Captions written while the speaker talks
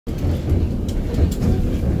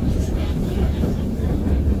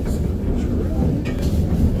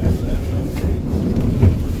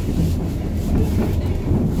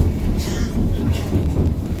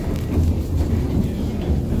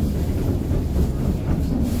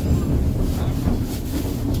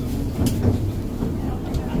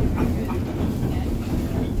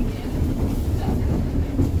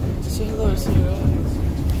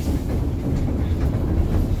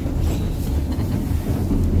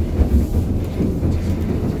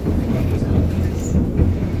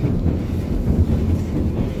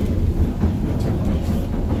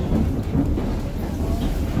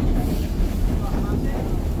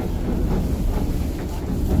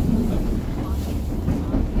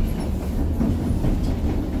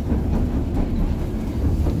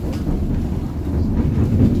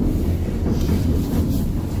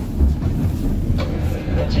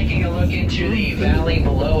valley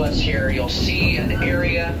below us here, you'll see an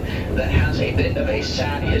area that has a bit of a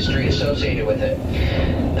sad history associated with it.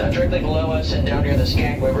 Directly below us and down near the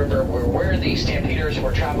Skagway River were where the stampeders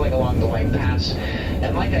were traveling along the White Pass.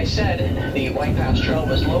 And like I said, the White Pass Trail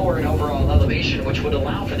was lower in overall elevation, which would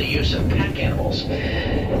allow for the use of pack animals.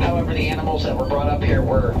 However, the animals that were brought up here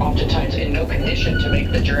were oftentimes in no condition to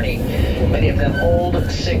make the journey. Many of them old,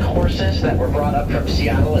 sick horses that were brought up from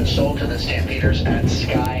Seattle and sold to the stampeders at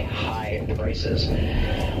sky-high prices.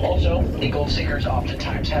 Also, the gold seekers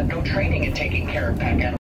oftentimes had no training in taking care of pack animals.